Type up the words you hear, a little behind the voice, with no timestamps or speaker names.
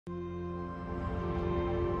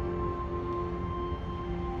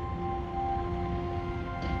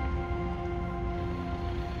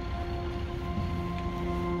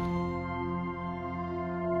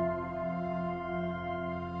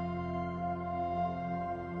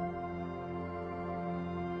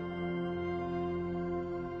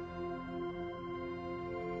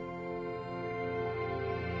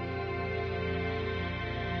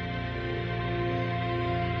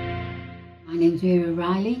name's Mary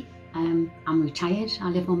O'Reilly. I'm retired, I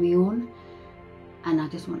live on my own, and I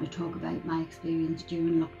just want to talk about my experience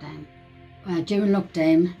during lockdown. During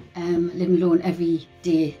lockdown, living alone every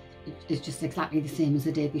day is just exactly the same as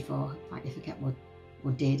the day before. In fact, I forget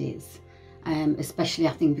what day it is. Especially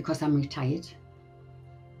I think because I'm retired.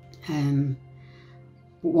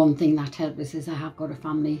 But one thing that helped us is I have got a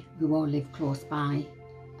family who all live close by,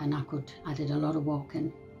 and I did a lot of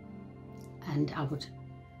walking, and I would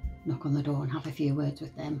knock on the door and have a few words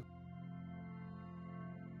with them.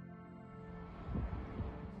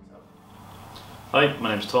 Hi,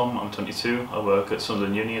 my name's Tom, I'm 22, I work at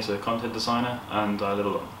Sunderland Uni as a content designer, and I live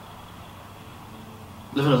alone.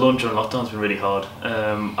 Living alone during lockdown has been really hard. I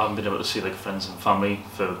haven't been able to see friends and family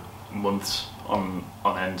for months on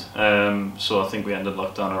end, so I think we ended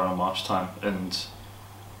lockdown around March time, and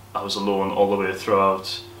I was alone all the way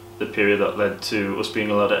throughout the period that led to us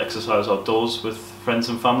being allowed to exercise outdoors with friends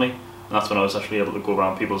and family, and that's when I was actually able to go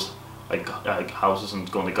around people's houses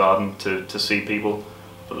and go in the garden to see people.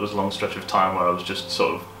 But there was a long stretch of time where I was just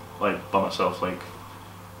sort of by myself,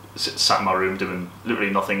 sat in my room doing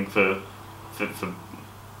literally nothing for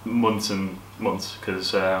months and months,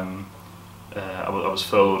 because I was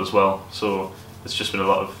furloughed as well, so it's just been a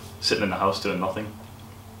lot of sitting in the house doing nothing.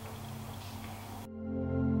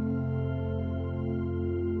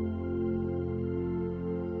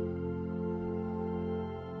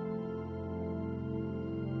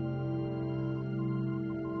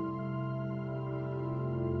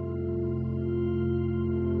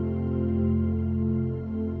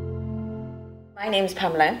 My name's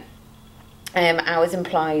Pamela. I was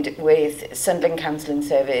employed with Sunderland Counselling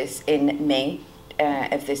Service in May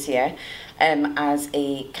of this year as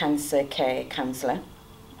a cancer care counsellor.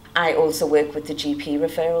 I also work with the GP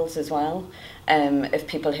referrals as well of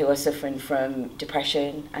people who are suffering from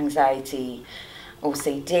depression, anxiety,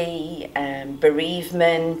 OCD,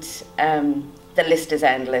 bereavement. The list is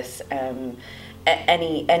endless.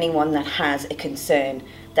 Anyone that has a concern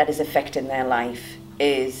that is affecting their life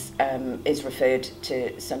is referred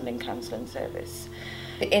to Sunderland Counselling Service.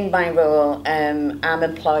 In my role, I'm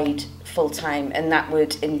employed full-time, and that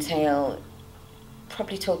would entail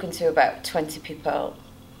probably talking to about 20 people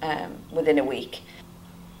within a week.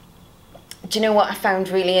 Do you know what I found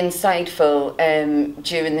really insightful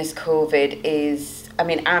during this COVID is,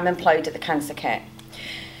 I'm employed at the cancer care,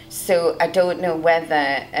 so I don't know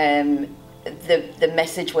whether the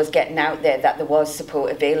message was getting out there that there was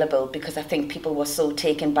support available, because I think people were so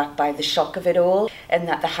taken back by the shock of it all, and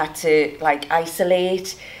that they had to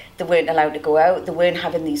isolate. They weren't allowed to go out, they weren't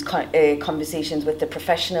having these conversations with the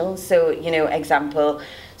professionals. So, example,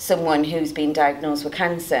 someone who's been diagnosed with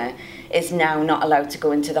cancer is now not allowed to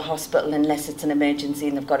go into the hospital unless it's an emergency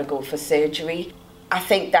and they've got to go for surgery. I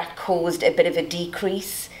think that caused a bit of a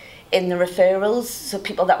decrease in the referrals. So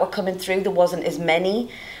people that were coming through, there wasn't as many,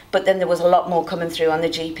 but then there was a lot more coming through on the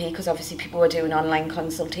GP, because obviously people were doing online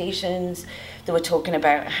consultations. They were talking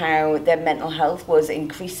about how their mental health was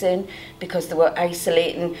increasing because they were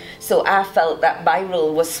isolating. So I felt that my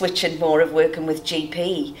role was switching more of working with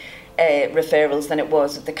GP referrals than it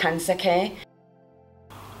was with the cancer care.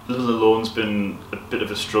 Living alone's been a bit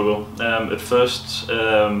of a struggle. At first,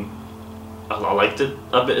 I liked it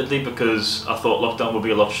admittedly, because I thought lockdown would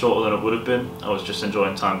be a lot shorter than it would have been. I was just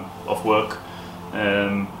enjoying time off work,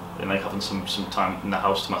 and having some time in the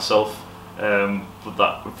house to myself, but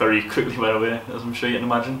that very quickly went away, as I'm sure you can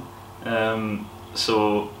imagine.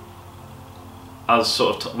 So as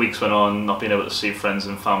sort of weeks went on, not being able to see friends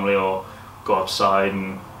and family or go outside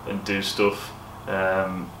and do stuff,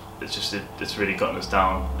 it's really gotten us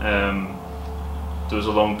down. There was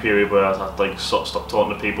a long period where I had to sort of stop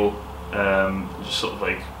talking to people, just sort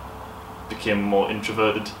of became more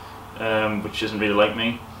introverted, which isn't really like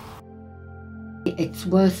me. It's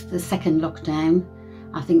worse the second lockdown.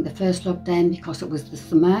 I think the first lockdown, because it was the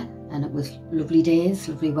summer and it was lovely days,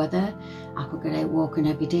 lovely weather, I could get out walking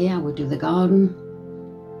every day, I would do the garden.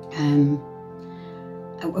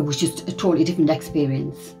 It was just a totally different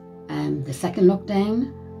experience. The second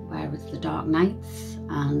lockdown, where it was the dark nights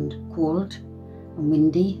and cold and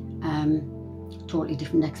windy, totally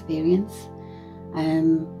different experience.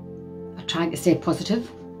 I tried to stay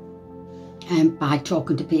positive by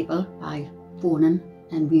talking to people, by phoning,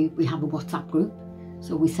 and we have a WhatsApp group,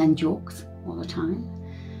 so we send jokes all the time.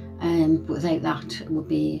 But without that, it would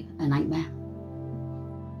be a nightmare.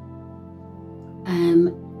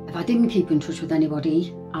 If I didn't keep in touch with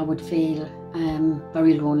anybody, I would feel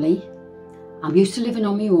very lonely. I'm used to living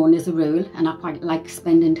on my own as a rule, and I quite like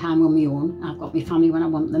spending time on my own. I've got my family when I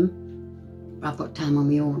want them, but I've got time on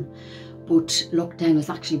my own. But lockdown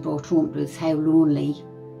has actually brought home to us how lonely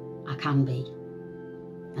I can be.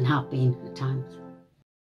 and have been at times.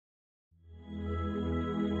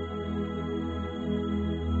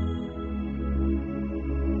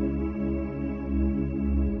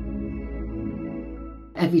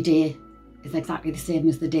 Every day is exactly the same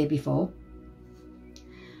as the day before.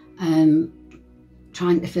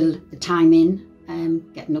 Trying to fill the time in,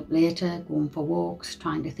 getting up later, going for walks,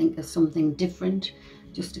 trying to think of something different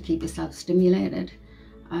just to keep yourself stimulated.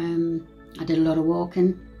 I did a lot of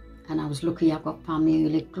walking, and I was lucky I got family who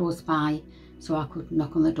lived close by, so I could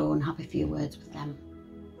knock on the door and have a few words with them.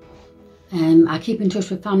 I keep in touch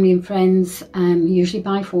with family and friends, usually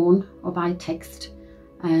by phone or by text.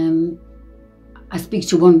 I speak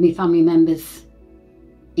to one of my family members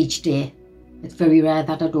each day. It's very rare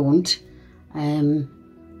that I don't. And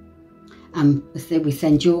we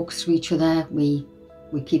send jokes to each other, we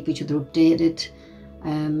keep each other updated,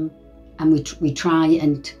 and we try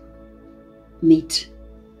and meet.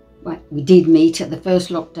 Well, we did meet at the first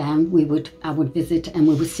lockdown. I would visit, and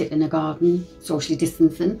we would sit in a garden, socially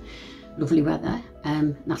distancing. Lovely weather.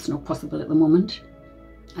 That's not possible at the moment.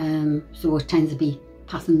 So it tends to be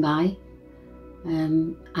passing by.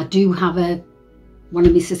 I do have one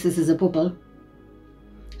of my sisters is a bubble,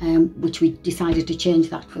 which we decided to change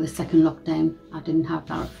that for the second lockdown. I didn't have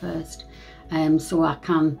that at first, so I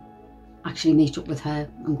can actually meet up with her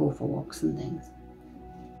and go for walks and things.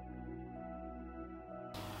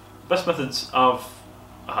 Best methods I've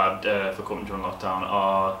had for coping during lockdown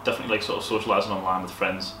are definitely like sort of socialising online with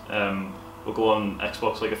friends. We'll go on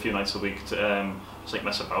Xbox like a few nights a week to just like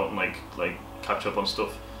mess about and like catch up on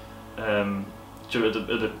stuff. At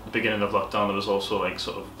the beginning of lockdown, there was also like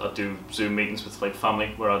sort of I'd do Zoom meetings with like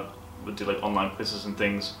family where I would do like online quizzes and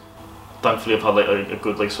things. Thankfully, I've had like a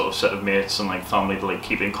good like sort of set of mates and like family to like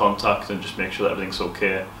keep in contact and just make sure that everything's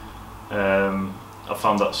okay. I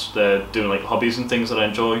found that doing like hobbies and things that I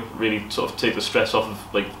enjoy really sort of take the stress off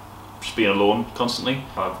of like just being alone constantly.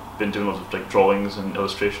 I've been doing lots of like drawings and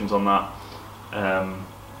illustrations on that.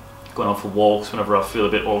 Going out for walks whenever I feel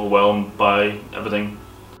a bit overwhelmed by everything.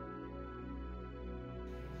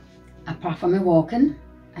 Apart from my walking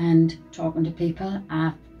and talking to people,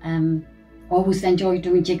 I've always enjoyed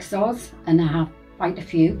doing jigsaws, and I have quite a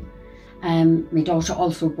few. My daughter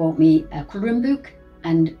also bought me a colouring book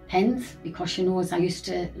and pens because she knows I used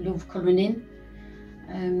to love colouring in.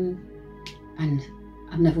 And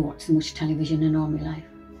I've never watched so much television in all my life.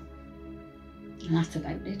 And that's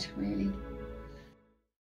about it, really.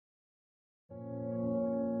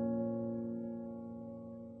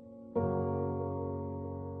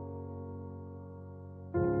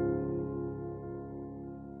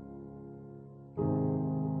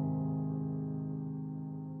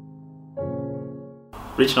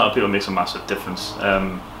 Reaching out to people makes a massive difference.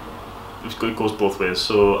 It goes both ways.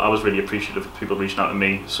 So I was really appreciative of people reaching out to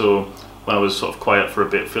me. So when I was sort of quiet for a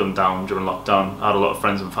bit, feeling down during lockdown, I had a lot of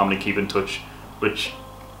friends and family keep in touch, which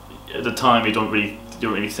at the time you don't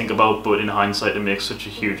really think about, but in hindsight it makes such a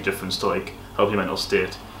huge difference to like help your mental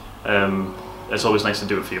state. It's always nice to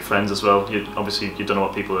do it for your friends as well. Obviously you don't know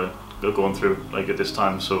what people are going through like at this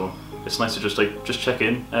time, so it's nice to just check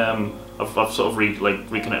in. I've sort of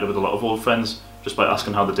reconnected with a lot of old friends just by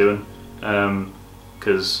asking how they're doing,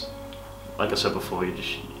 because like I said before, you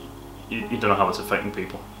don't know how it's affecting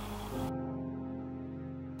people.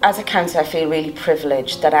 As a counsellor, I feel really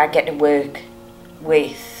privileged that I get to work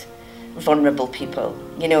with vulnerable people.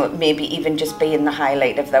 You know, maybe even just being the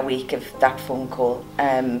highlight of their week of that phone call.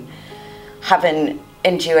 Having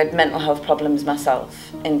endured mental health problems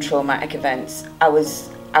myself in traumatic events, I was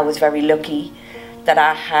very lucky that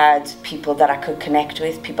I had people that I could connect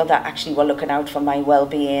with, people that actually were looking out for my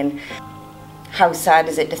well-being. How sad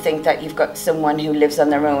is it to think that you've got someone who lives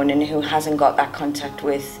on their own and who hasn't got that contact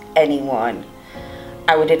with anyone?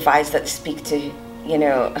 I would advise that speak to, you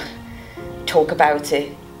know, talk about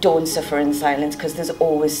it. Don't suffer in silence, because there's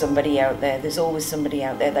always somebody out there. There's always somebody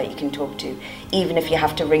out there that you can talk to. Even if you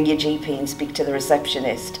have to ring your GP and speak to the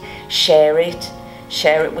receptionist, share it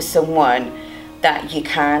with someone that you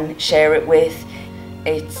can share it with.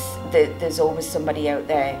 There's always somebody out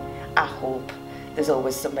there. I hope there's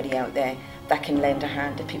always somebody out there that can lend a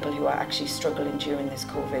hand to people who are actually struggling during this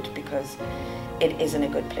COVID, because it isn't a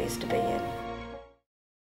good place to be in.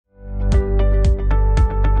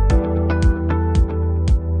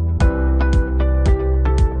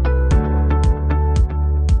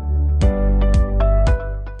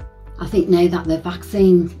 I think now that the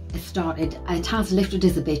vaccine has started, it has lifted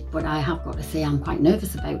us a bit, but I have got to say I'm quite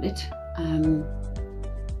nervous about it.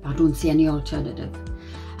 I don't see any alternative,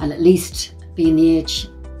 and at least being the age,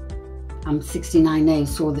 I'm 69 now,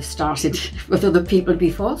 so they started with other people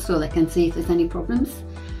before, so they can see if there's any problems.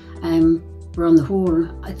 But on the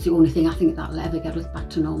whole, it's the only thing I think that'll ever get us back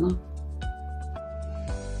to normal.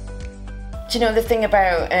 Do you know the thing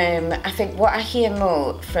about, I think what I hear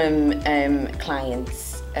more from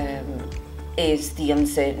clients is the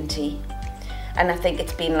uncertainty. And I think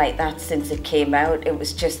it's been like that since it came out. It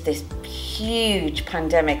was just this huge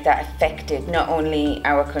pandemic that affected not only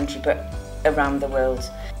our country but around the world.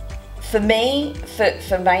 For me,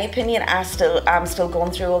 for my opinion, I'm still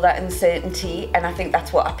going through all that uncertainty, and I think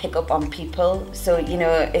that's what I pick up on people. So, you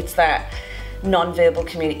know, it's that non-verbal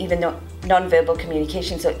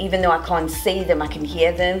communication. So even though I can't see them, I can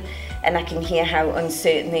hear them, and I can hear how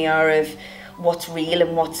uncertain they are of what's real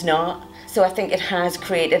and what's not. So I think it has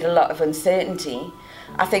created a lot of uncertainty.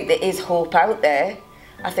 I think there is hope out there.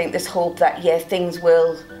 I think there's hope that, yeah, things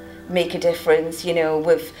will make a difference, you know,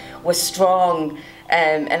 we're strong.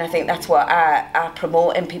 And I think that's what I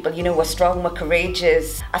promote in people, you know, we're strong, we're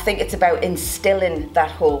courageous. I think it's about instilling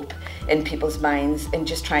that hope in people's minds and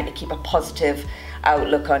just trying to keep a positive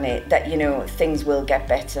outlook on it, that, you know, things will get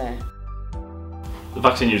better. The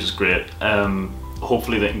vaccine use is great.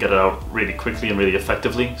 Hopefully they can get it out really quickly and really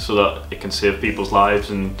effectively so that it can save people's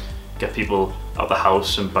lives and get people out of the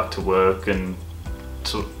house and back to work, and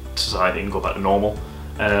so society can go back to normal.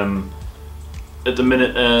 At the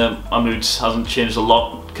minute, my mood hasn't changed a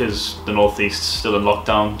lot because the northeast's still in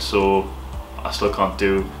lockdown, so I still can't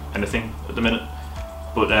do anything at the minute.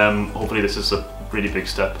 But hopefully this is a really big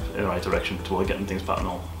step in the right direction toward getting things back to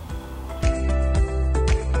normal.